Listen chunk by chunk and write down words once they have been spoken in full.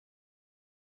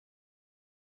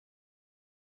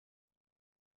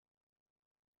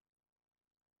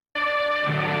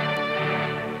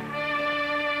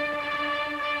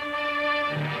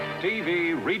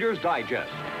Reader's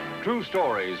Digest. True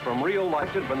stories from real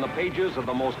life from the pages of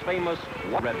the most famous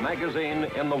read magazine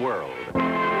in the world.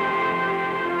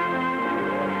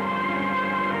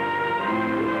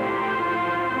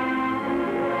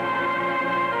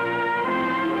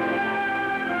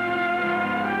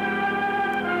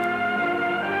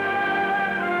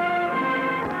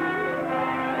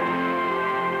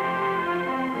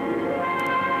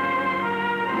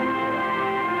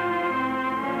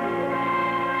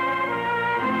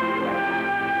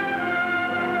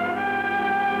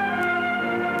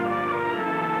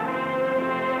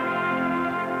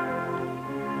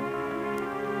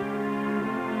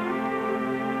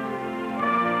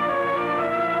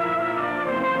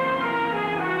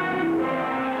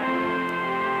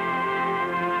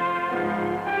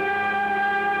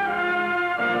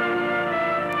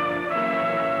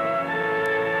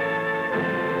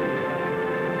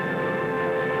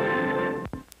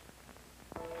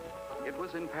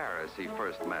 He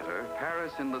first met her,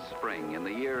 Paris in the spring in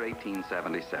the year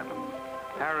 1877.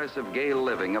 Paris of gay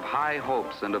living, of high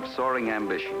hopes and of soaring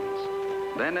ambitions.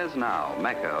 Then as now,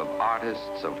 Mecca of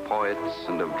artists, of poets,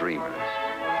 and of dreamers.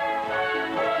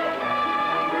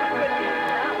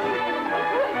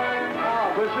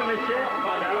 Bonjour, monsieur.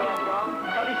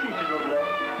 Par ici, s'il vous plaît.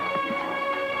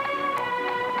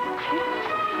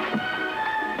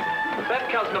 Has that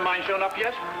cousin of mine shown up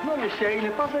yet? Non, monsieur, il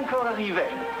n'est pas encore arrivé.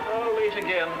 Oh, late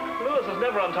again. Louis is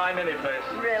never on time any place.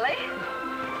 Really?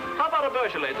 How about a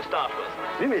Beaujolais to start with?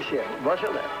 Oui, monsieur.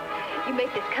 Beaujolais. You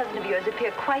make this cousin of yours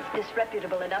appear quite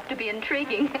disreputable enough to be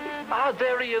intriguing. Ah,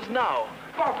 there he is now.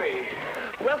 Bobby!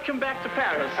 Welcome back to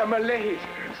Paris. I'm late.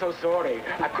 So sorry.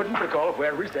 I couldn't recall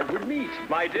where we said we'd meet.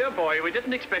 My dear boy, we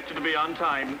didn't expect you to be on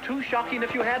time. Too shocking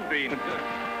if you had been.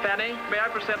 Fanny, may I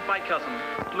present my cousin,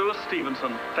 Louis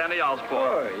Stevenson, Fanny Osborne.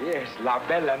 Oh, yes, la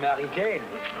belle américaine.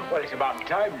 Well, it's about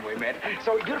time we met.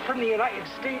 So you're from the United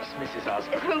States, Mrs.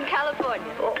 Osborne? From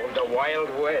California. Oh, the Wild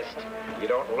West. You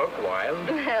don't look wild.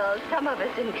 Well, some of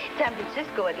us in San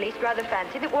Francisco, at least, rather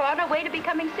fancy that we're on our way to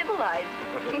becoming civilized.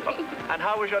 And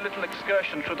how was your little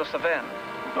excursion through the Savannah?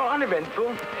 Oh,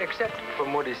 uneventful, except for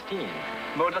Modestine.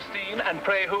 Modestine, and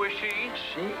pray who is she?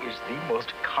 She is the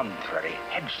most contrary,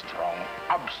 headstrong,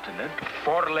 obstinate,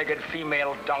 four-legged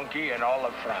female donkey in all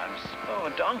of France. Oh,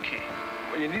 a donkey.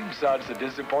 Well, you needn't sound so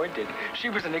disappointed. She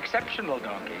was an exceptional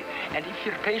donkey, and if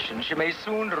you're patient, you may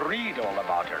soon read all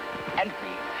about her. And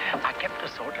me, I kept a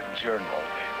sort of journal,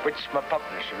 which my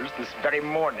publishers this very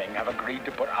morning have agreed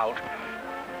to put out.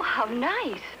 Oh, how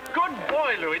nice. Good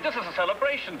boy, Louis. This is a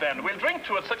celebration, then. We'll drink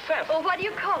to its success. Well, what do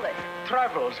you call it?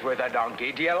 Travels with a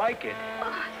donkey. Do you like it?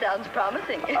 Oh, sounds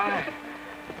promising.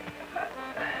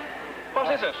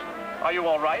 What is it? Are you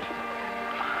all right?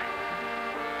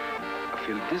 I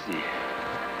feel dizzy.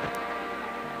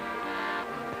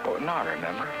 Oh, now I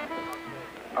remember.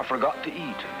 I forgot to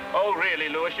eat. Oh, really,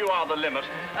 Louis? You are the limit.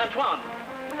 Antoine.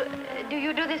 Do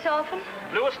you do this often?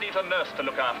 Louis needs a nurse to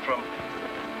look after him.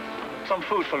 Some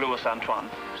food for Louis, Antoine.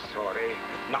 Sorry.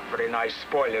 Not very nice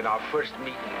spoiling our first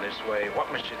meeting this way.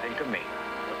 What must you think of me?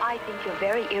 I think you're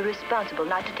very irresponsible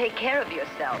not to take care of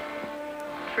yourself.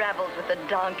 Travels with a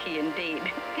donkey, indeed.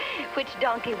 Which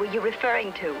donkey were you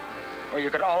referring to? Well, you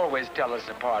could always tell us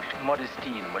apart.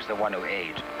 Modestine was the one who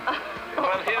ate.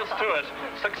 Well, here's to it.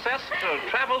 Success to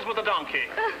Travels with a Donkey.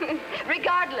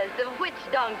 Regardless of which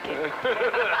donkey.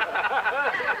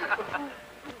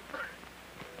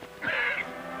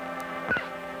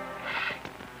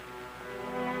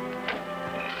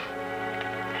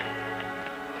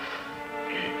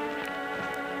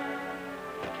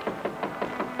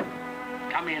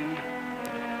 Come in.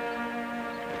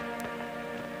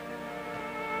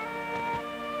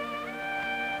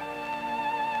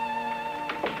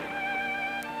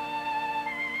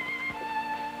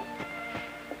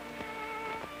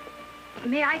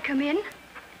 May I come in?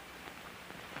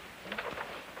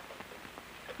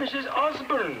 Mrs.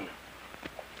 Osborne.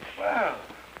 Well,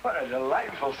 what a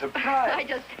delightful surprise. I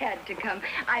just had to come.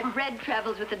 I've read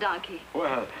Travels with the Donkey.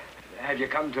 Well, have you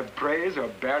come to praise or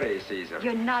bury Caesar?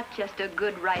 You're not just a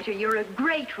good writer, you're a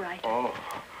great writer. Oh,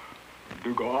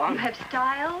 do go on. You have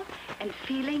style and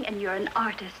feeling, and you're an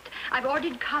artist. I've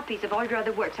ordered copies of all your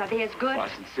other works. Are they as good? Well, I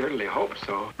sincerely hope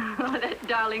so. Oh, that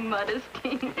darling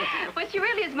Modestine. Was she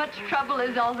really as much trouble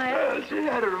as all that? Well, she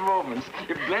had her moments.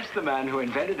 Bless the man who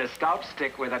invented a stout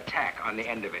stick with a tack on the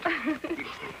end of it.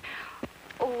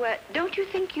 Oh, don't you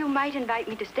think you might invite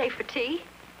me to stay for tea?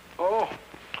 Oh,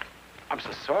 I'm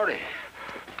so sorry.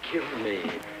 Give me.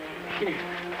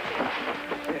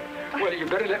 Well, you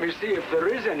better let me see if there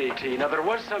is any tea. Now, there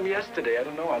was some yesterday. I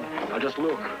don't know. I'll just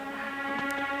look.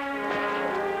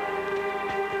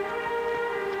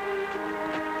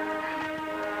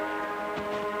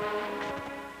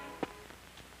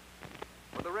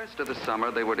 rest of the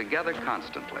summer, they were together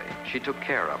constantly. She took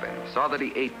care of him, saw that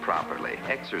he ate properly,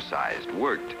 exercised,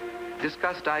 worked,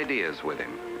 discussed ideas with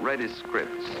him, read his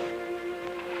scripts.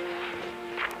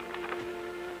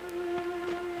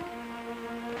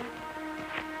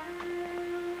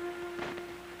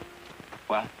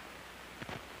 Well,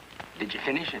 did you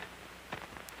finish it?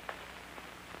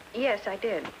 Yes, I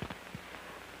did.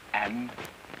 And?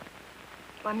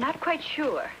 Well, I'm not quite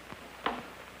sure.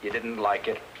 You didn't like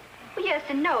it? Well, yes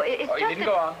and no. It's Oh, just you didn't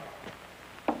go on.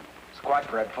 It's quite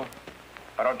dreadful.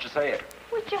 Why don't you say it?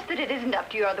 Well, it's just that it isn't up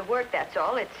to your other work, that's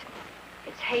all. It's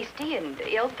hasty and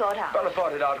ill thought out. Well, I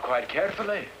thought it out quite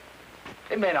carefully.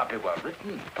 It may not be well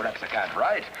written. Perhaps I can't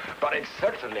write. But it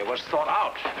certainly was thought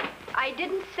out. I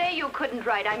didn't say you couldn't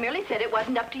write. I merely said it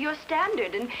wasn't up to your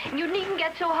standard, and you needn't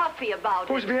get so huffy about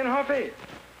it. Who's being huffy?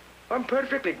 I'm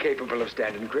perfectly capable of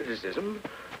standing criticism.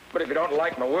 But if you don't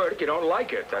like my work, you don't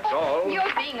like it, that's all.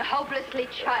 You're being hopelessly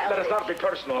childish. Let us not be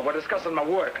personal. We're discussing my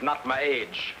work, not my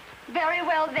age. Very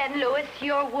well then, Louis,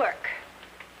 your work.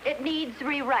 It needs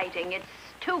rewriting. It's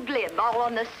too glib, all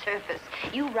on the surface.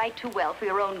 You write too well for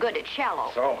your own good. It's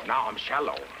shallow. So, now I'm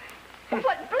shallow.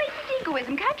 What blatant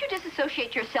egoism. Can't you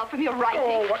disassociate yourself from your writing?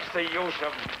 Oh, what's the use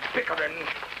of bickering?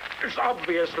 It's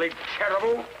obviously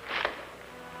terrible.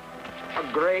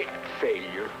 A great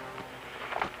failure.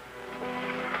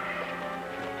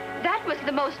 That was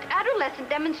the most adolescent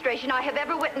demonstration I have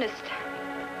ever witnessed.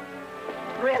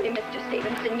 Really, Mr.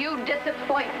 Stevenson, you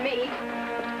disappoint me.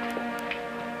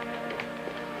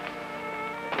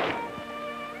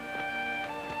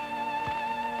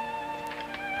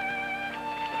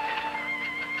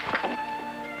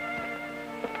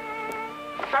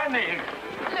 Fanny!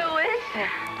 Louis?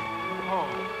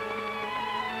 Oh.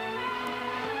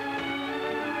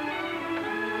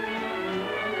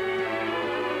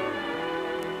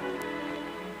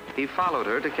 He followed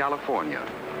her to California.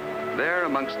 There,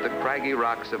 amongst the craggy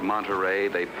rocks of Monterey,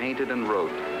 they painted and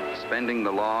wrote, spending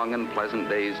the long and pleasant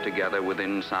days together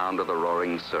within sound of the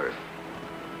roaring surf.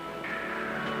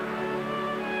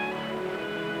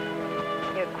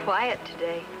 You're quiet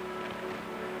today.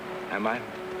 Am I?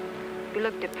 You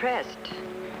look depressed.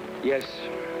 Yes,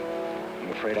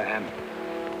 I'm afraid I am.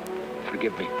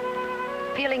 Forgive me.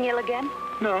 Feeling ill again?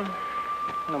 No,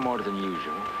 no more than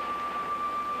usual.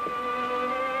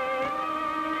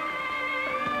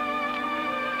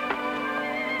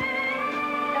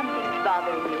 Something's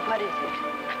bothering you. What is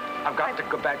it? I've got to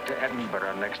go back to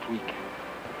Edinburgh next week.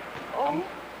 Oh?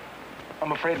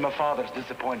 I'm afraid my father's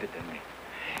disappointed in me.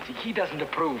 See, he doesn't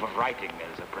approve of writing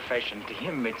as a profession. To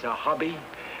him, it's a hobby.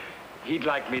 He'd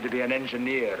like me to be an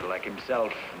engineer like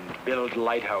himself and build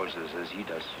lighthouses as he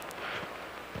does.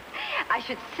 I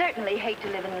should certainly hate to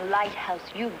live in the lighthouse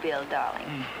you build,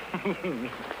 darling.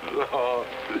 Oh,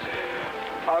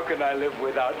 how can I live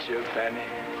without you, Fanny?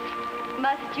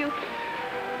 Must you?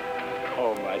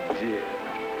 Oh, my dear.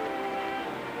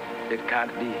 It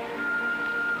can't be.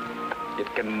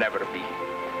 It can never be.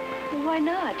 Why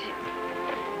not?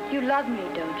 You love me,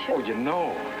 don't you? Oh, you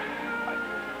know.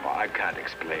 I can't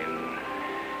explain.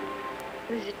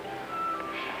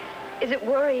 Is it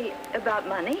worry about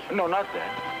money? No, not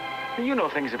that. You know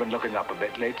things have been looking up a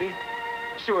bit lately.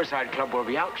 Suicide Club will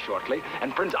be out shortly,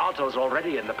 and Prince Otto's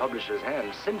already in the publisher's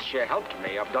hands. Since you helped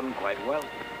me, I've done quite well.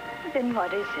 Then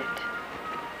what is it?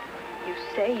 You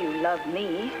say you love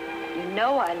me. You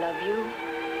know I love you.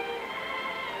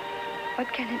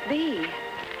 What can it be?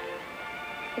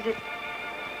 Is it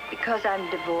because I'm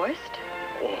divorced?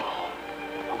 Oh,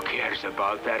 who cares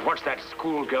about that? What's that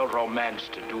schoolgirl romance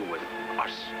to do with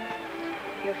us?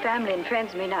 Your family and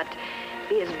friends may not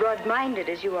be as broad-minded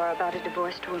as you are about a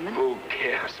divorced woman. Who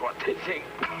cares what they think?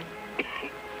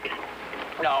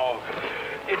 No,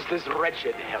 it's this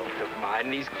wretched health of mine,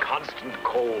 these constant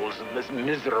colds and this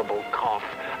miserable cough.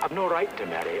 I've no right to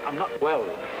marry. I'm not well.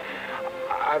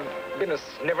 I've been a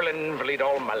sniveling invalid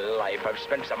all my life. I've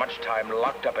spent so much time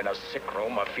locked up in a sick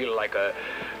room, I feel like a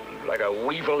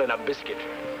weevil in a biscuit.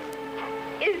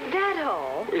 Is that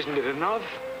all? Isn't it enough?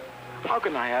 How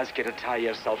can I ask you to tie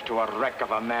yourself to a wreck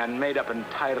of a man made up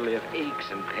entirely of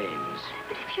aches and pains?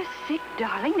 But if you're sick,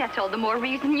 darling, that's all the more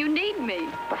reason you need me.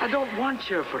 But I don't want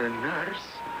you for a nurse.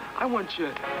 I want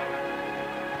you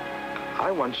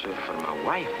for my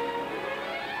wife.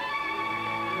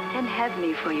 Then have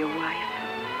me for your wife.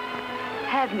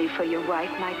 Have me for your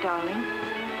wife, my darling.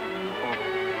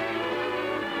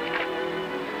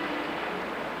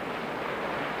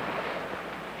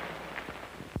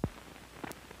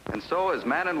 And so, as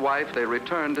man and wife, they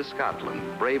returned to Scotland,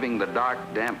 braving the dark,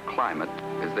 damp climate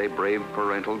as they braved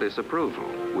parental disapproval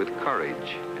with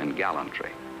courage and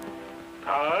gallantry.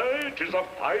 Aye, 'tis a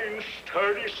fine,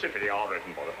 sturdy city, our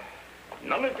Edinburgh.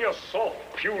 None of your soft,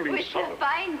 puling It's a suburbs.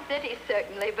 fine city,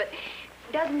 certainly, but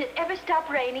doesn't it ever stop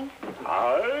raining?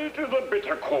 Aye, 'tis a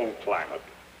bitter cold climate.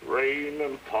 Rain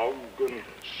and fog and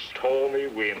stormy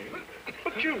wind.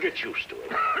 But you get used to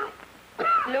it.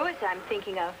 Louis, I'm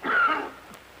thinking of.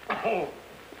 Oh,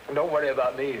 don't worry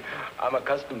about me. I'm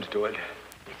accustomed to it.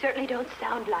 You certainly don't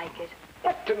sound like it.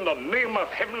 What in the name of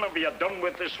heaven have you done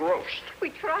with this roast?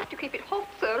 We tried to keep it hot,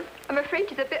 sir. I'm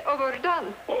afraid it's a bit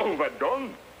overdone.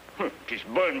 Overdone? Tis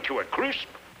burned to a crisp.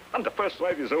 And the first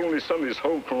night his only son is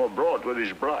home from abroad with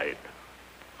his bride.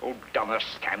 Oh, Donna,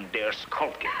 stand there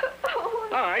skulking.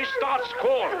 Aye, start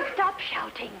scoring. Oh, stop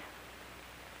shouting.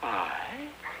 Aye?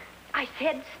 I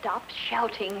said stop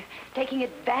shouting, taking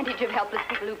advantage of helpless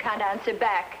people who can't answer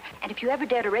back. And if you ever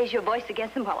dare to raise your voice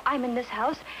against them while I'm in this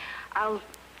house, I'll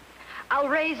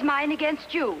raise mine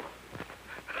against you.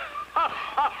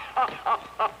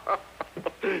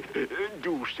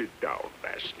 Do sit down,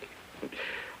 Askin.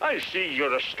 I see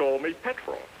you're a stormy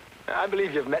petrel. I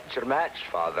believe you've met your match,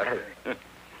 Father.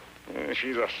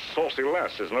 She's a saucy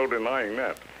lass, there's no denying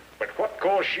that. But what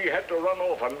cause she had to run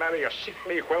off and marry a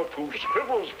sickly whelp who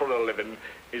scribbles for a living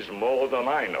is more than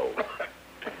I know.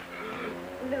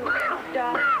 Louis,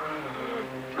 stop.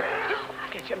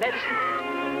 I'll get your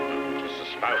medicine. Just a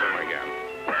spasm again.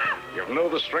 You've no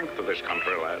the strength of this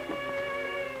country, lad.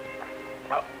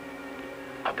 Well,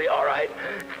 I'll be all right.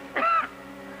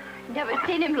 Never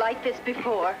seen him like this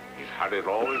before. He's had it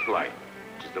all his life.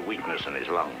 It's the weakness in his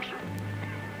lungs.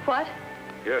 What?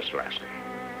 Yes, lassie.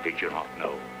 Did you not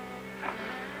know?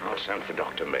 I'll send for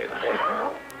Dr. Mather.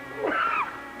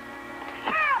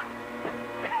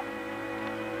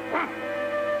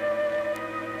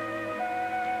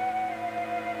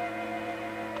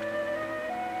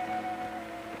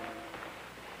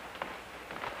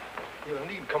 You'll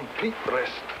need complete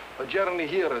rest. The journey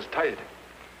here is tired.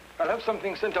 I'll have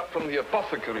something sent up from the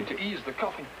apothecary to ease the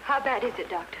coughing. How bad is it,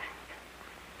 Doctor?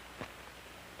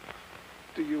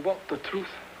 Do you want the truth?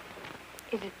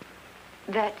 Is it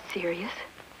that serious?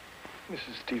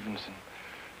 Mrs. Stevenson,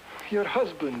 your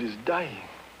husband is dying.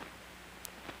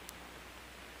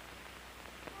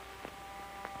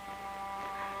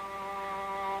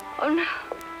 Oh, no.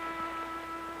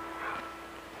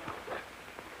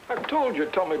 I've told you,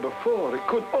 Tommy, before, it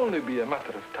could only be a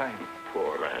matter of time.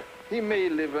 Poor lad. He may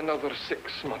live another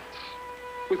 6 months.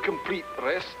 With complete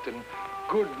rest and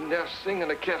good nursing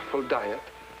and a careful diet.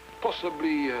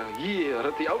 Possibly a year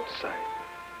at the outside.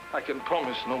 I can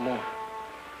promise no more.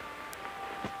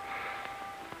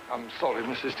 I'm sorry,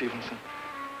 Mrs. Stevenson.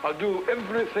 I'll do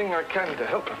everything I can to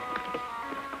help him.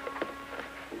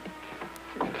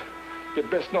 You'd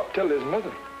best not tell his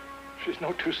mother. She's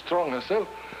no too strong herself.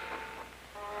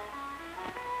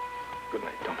 Good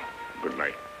night, Tommy. Good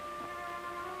night.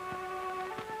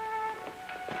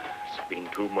 It's been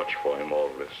too much for him, all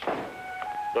this.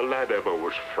 The lad ever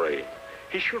was frail.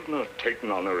 He shouldn't have taken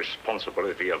on the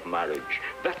responsibility of marriage.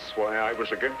 That's why I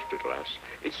was against it, lass.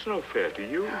 It's no fair to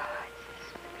you. Oh,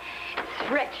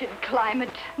 it's wretched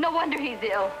climate. No wonder he's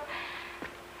ill.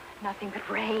 Nothing but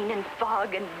rain and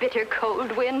fog and bitter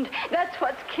cold wind. That's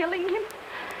what's killing him.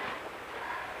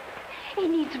 He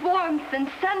needs warmth and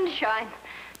sunshine.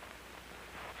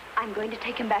 I'm going to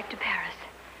take him back to Paris.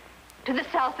 To the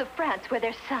south of France, where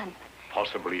there's sun.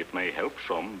 Possibly it may help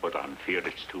some, but I'm feared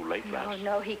it's too late, lass.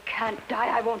 No, he can't die.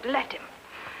 I won't let him.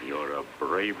 You're a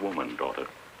brave woman, daughter.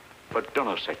 But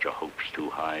don't set your hopes too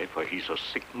high, for he's a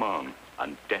sick man,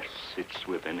 and death sits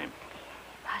within him.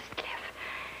 He must live.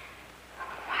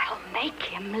 I'll make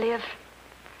him live.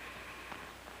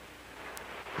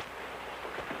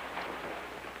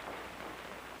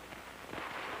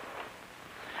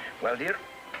 Well, dear,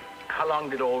 how long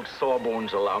did old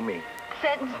Sawbones allow me?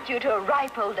 Sentenced you to a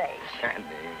ripe old age. And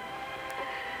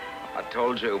I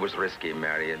told you it was risky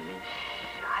marrying me.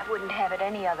 I wouldn't have it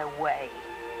any other way.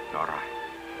 All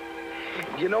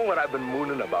right. You know what I've been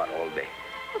mooning about all day?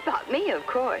 About me, of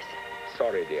course.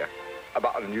 Sorry, dear.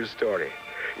 About a new story.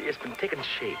 It's been taking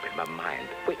shape in my mind.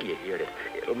 Wait till you hear it.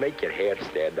 It'll make your hair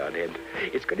stand on end.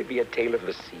 It's going to be a tale of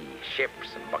the sea.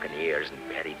 Ships and buccaneers and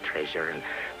buried treasure and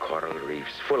coral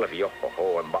reefs full of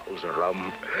yo-ho-ho and bottles of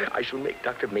rum. I shall make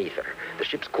Dr. Mather, the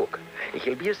ship's cook.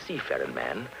 He'll be a seafaring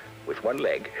man with one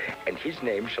leg, and his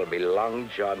name shall be Long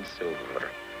John Silver.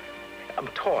 I'm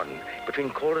torn between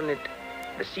calling it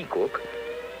the Sea Cook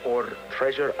or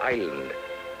Treasure Island.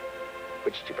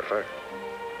 Which do you prefer?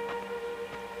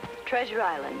 Treasure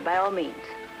Island, by all means.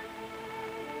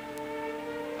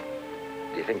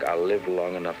 Do you think I'll live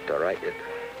long enough to write it?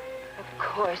 Of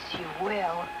course you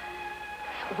will.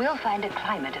 We'll find a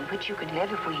climate in which you can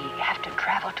live if we have to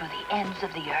travel to the ends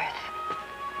of the earth.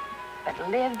 But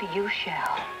live you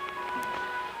shall.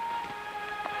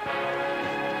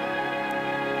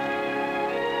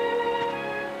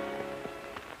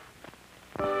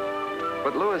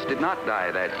 But Louis did not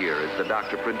die that year as the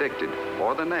doctor predicted,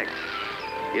 or the next.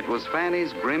 It was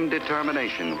Fanny's grim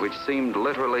determination which seemed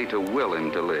literally to will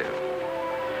him to live.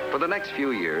 For the next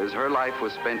few years, her life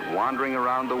was spent wandering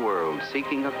around the world,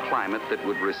 seeking a climate that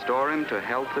would restore him to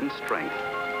health and strength.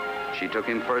 She took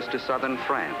him first to southern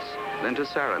France, then to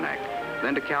Saranac,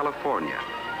 then to California,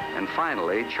 and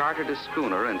finally chartered a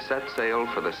schooner and set sail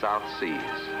for the South Seas.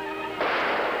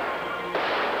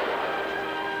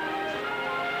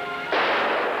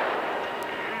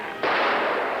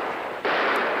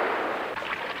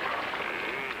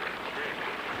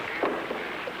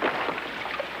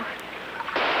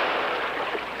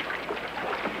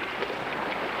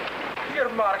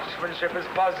 Marksmanship is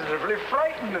positively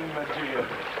frightening, my dear.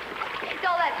 It's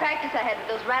all that practice I had with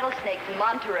those rattlesnakes in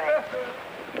Monterey.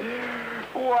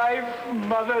 Wife,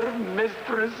 mother,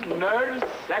 mistress, nurse,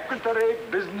 secretary,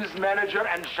 business manager,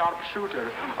 and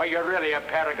sharpshooter. Oh, you're really a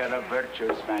paragon of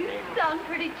virtues, Fanny. You sound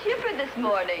pretty chipper this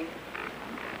morning.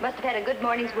 Must have had a good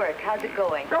morning's work. How's it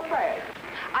going? Not bad.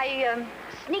 I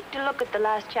sneaked a look at the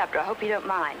last chapter. I hope you don't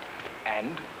mind.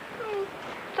 And?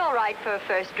 It's all right for a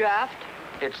first draft.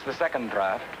 It's the second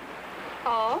draft.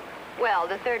 Oh? Well,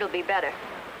 the third will be better.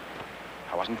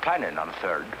 I wasn't planning on a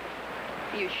third.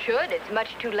 You should. It's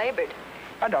much too labored.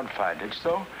 I don't find it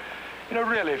so. You know,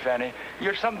 really, Fanny,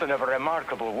 you're something of a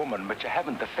remarkable woman, but you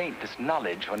haven't the faintest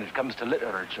knowledge when it comes to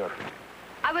literature.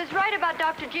 I was right about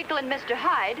Dr. Jekyll and Mr.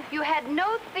 Hyde. You had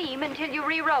no theme until you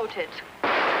rewrote it.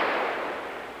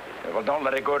 Well, don't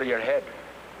let it go to your head.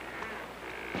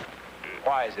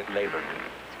 Why is it labored?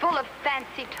 It's full of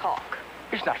fancy talk.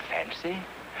 It's not fancy.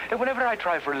 And whenever I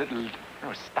try for a little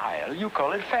style, you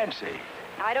call it fancy.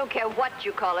 I don't care what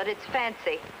you call it. It's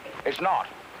fancy. It's not.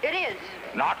 It is.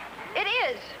 Not? It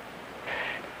is.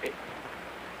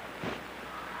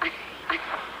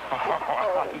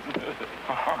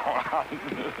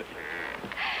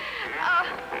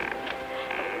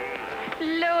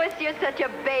 Louis, you're such a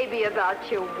baby about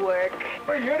your work.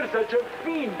 Well, you're such a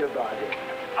fiend about it.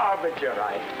 Oh, but you're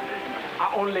right.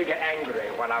 I only get angry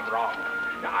when I'm wrong.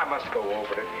 Now, I must go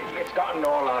over it. It's gotten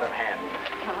all out of hand.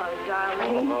 Oh,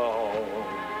 darling.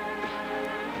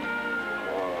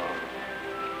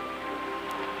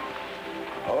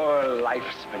 Oh,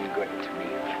 life's been good to me.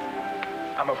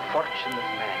 I'm a fortunate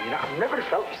man. You know, I've never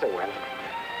felt so well.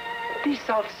 These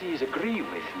South Seas agree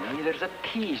with me. There's a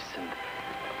peace and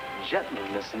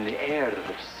gentleness in the air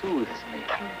that soothes me.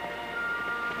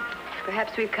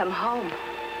 Perhaps we've come home.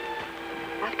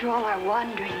 After all our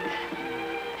wanderings.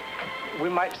 We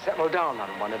might settle down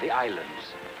on one of the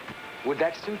islands. Would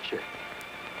that suit you?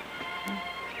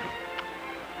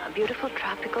 A beautiful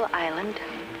tropical island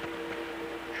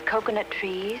with coconut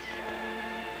trees,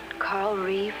 coral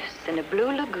reefs, and a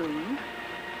blue lagoon.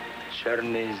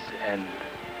 Journey's end.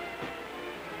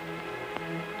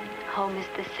 Home is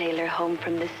the sailor home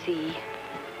from the sea,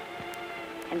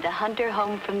 and the hunter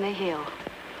home from the hill.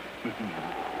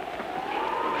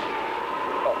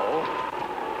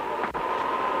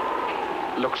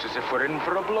 Looks as if we're in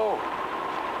for a blow.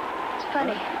 It's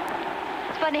funny.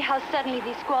 It's funny how suddenly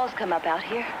these squalls come up out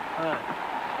here.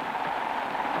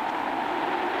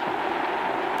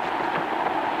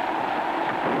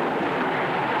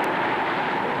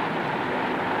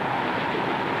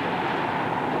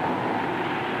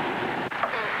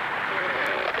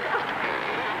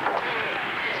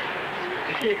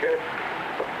 Here.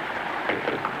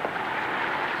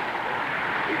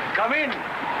 Come in.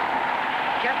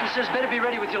 Captain says better be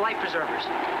ready with your life preservers.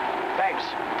 Thanks.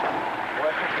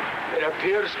 Well, it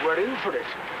appears we're in for it.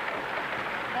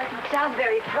 Doesn't sound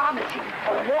very promising.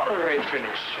 A water raid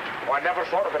finish. Oh, I never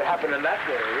thought of it happening that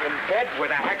way. In bed with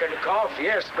a haggard cough,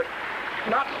 yes, but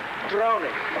not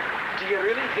drowning. Do you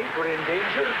really think we're in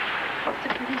danger? It's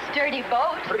a pretty sturdy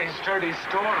boat. Pretty sturdy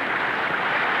storm.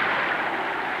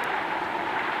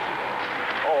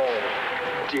 Oh,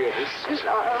 dearest.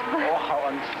 Love. Oh, how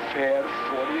unfair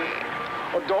for you.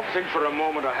 Oh, don't think for a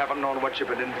moment I haven't known what you've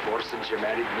been in for since you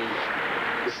married me.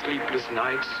 The sleepless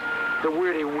nights, the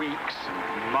weary weeks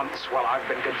and months while I've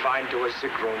been confined to a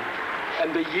sick room,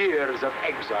 and the years of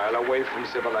exile away from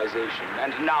civilization.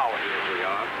 And now here we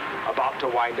are, about to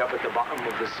wind up at the bottom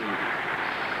of the sea.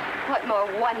 What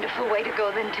more wonderful way to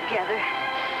go than together?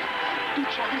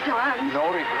 Each other's arms.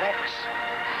 No regrets.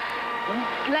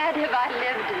 Glad have I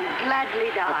lived and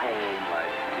gladly die. Oh, my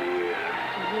dear.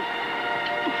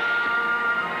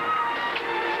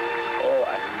 Oh,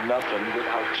 I nothing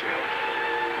without you.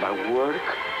 My work,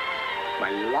 my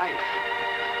life,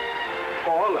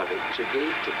 all of it you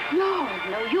gave to me.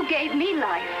 No, you gave me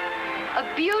life.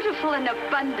 A beautiful and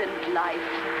abundant life.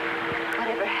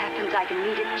 Whatever happens, I can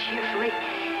meet it cheerfully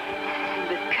and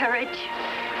with courage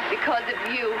because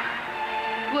of you,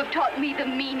 who have taught me the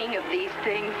meaning of these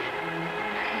things.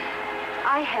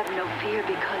 I have no fear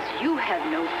because you have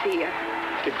no fear.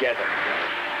 Together,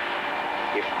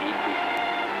 if need be.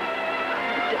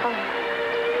 Darling.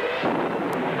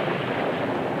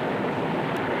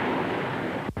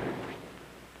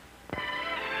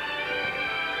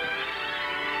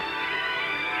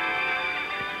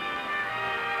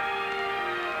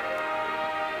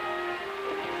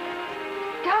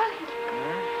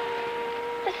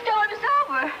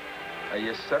 Are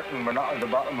you certain we're not at the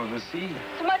bottom of the sea?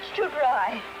 It's much too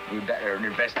dry. We better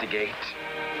investigate.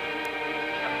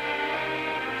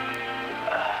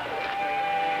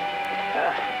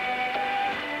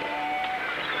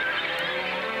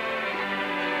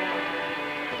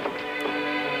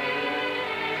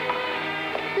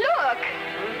 Look!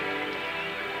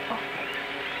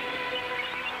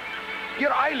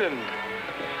 Your island.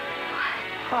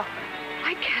 Huh.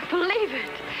 I can't believe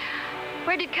it.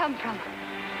 Where'd it come from?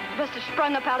 It must have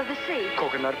sprung up out of the sea.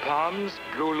 Coconut palms,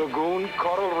 blue lagoon,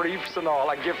 coral reefs, and all.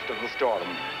 A gift of the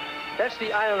storm. That's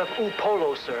the island of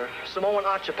Upolo, sir. Samoan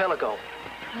archipelago.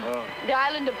 Oh. The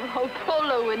island of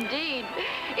Upolo, indeed.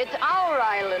 It's our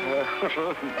island.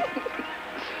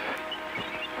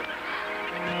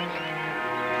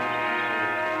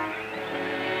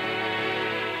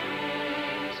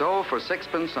 So, for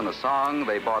sixpence and a song,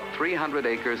 they bought 300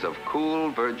 acres of cool,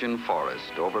 virgin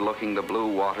forest overlooking the blue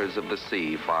waters of the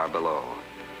sea far below.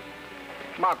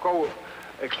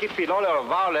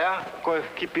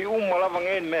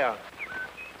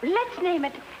 Let's name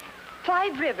it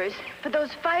 5 Rivers for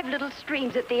those 5 little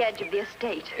streams at the edge of the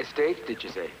estate. Estate, did you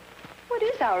say? What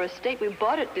is our estate? We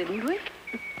bought it, didn't we?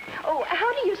 Oh,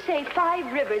 how do you say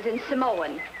 5 Rivers in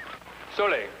Samoan?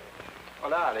 Sole.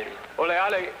 Oleale.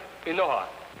 Oleale inoha.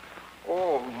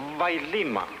 Oh,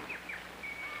 Vailima.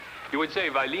 You would say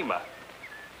Vailima.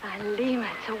 Vailima,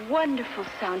 it's a wonderful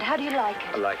sound. How do you like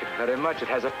it? I like it very much. It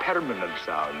has a permanent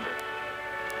sound.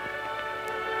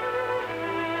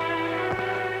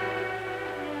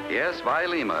 Yes,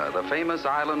 Vailima, the famous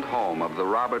island home of the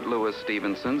Robert Louis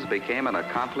Stevensons, became an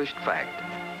accomplished fact.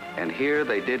 And here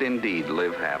they did indeed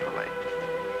live happily.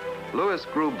 Louis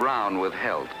grew brown with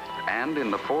health, and in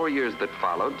the 4 years that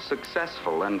followed,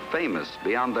 successful and famous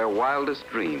beyond their wildest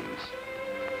dreams.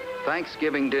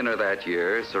 Thanksgiving dinner that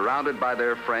year, surrounded by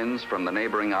their friends from the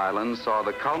neighboring islands, saw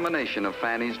the culmination of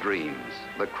Fanny's dreams,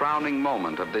 the crowning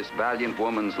moment of this valiant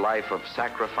woman's life of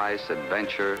sacrifice,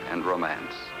 adventure, and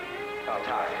romance. Oh,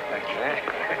 Todd, thank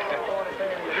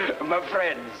you. My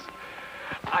friends,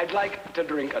 I'd like to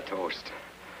drink a toast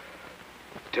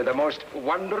to the most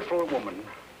wonderful woman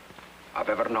I've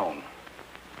ever known.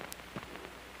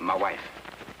 My wife.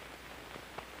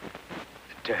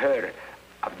 To her,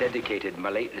 I've dedicated my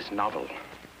latest novel.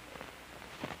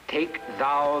 Take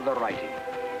thou the writing,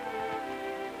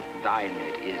 thine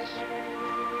it is.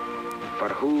 For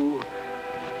who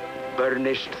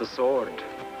burnished the sword,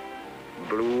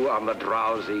 blew on the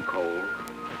drowsy coal,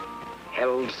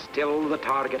 held still the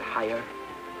target higher,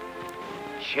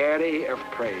 chary of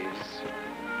praise,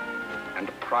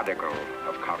 and prodigal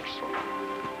of counsel.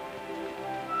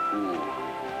 Who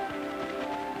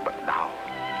but thou?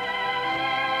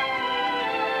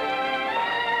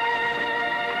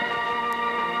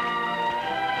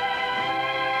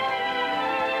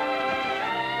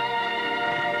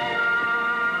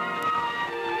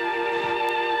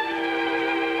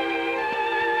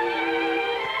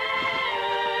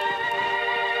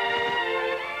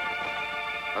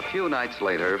 A few nights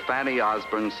later, Fanny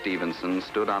Osborne Stevenson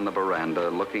stood on the veranda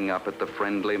looking up at the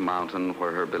friendly mountain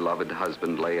where her beloved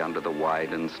husband lay under the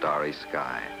wide and starry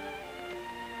sky.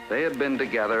 They had been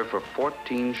together for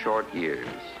 14 short years.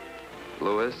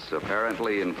 Louis,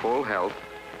 apparently in full health,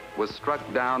 was struck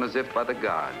down as if by the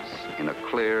gods in a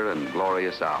clear and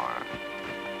glorious hour.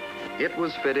 It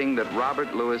was fitting that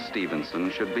Robert Louis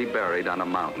Stevenson should be buried on a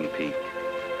mountain peak,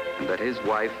 and that his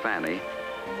wife, Fanny,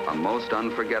 a most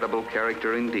unforgettable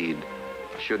character indeed,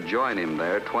 should join him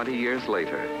there 20 years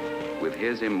later with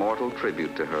his immortal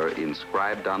tribute to her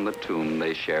inscribed on the tomb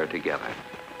they share together.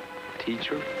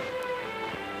 Teacher,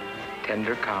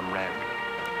 tender comrade,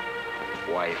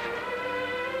 wife,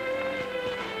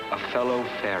 a fellow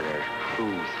farer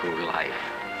true through life,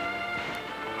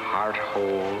 heart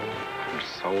whole and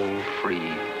soul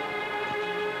free,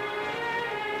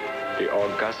 the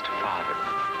august Father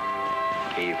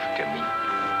gave to me.